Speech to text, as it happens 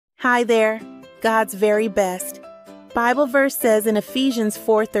Hi there, God's very best. Bible verse says in Ephesians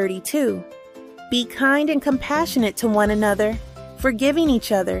 4:32, "Be kind and compassionate to one another, forgiving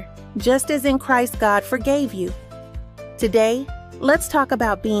each other, just as in Christ God forgave you." Today, let's talk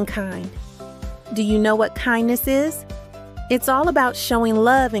about being kind. Do you know what kindness is? It's all about showing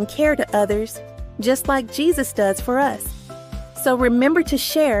love and care to others, just like Jesus does for us. So remember to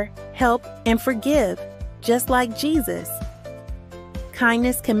share, help, and forgive, just like Jesus.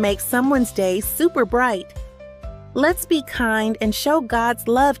 Kindness can make someone's day super bright. Let's be kind and show God's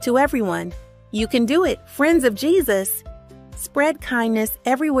love to everyone. You can do it, friends of Jesus. Spread kindness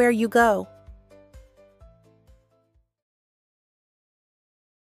everywhere you go.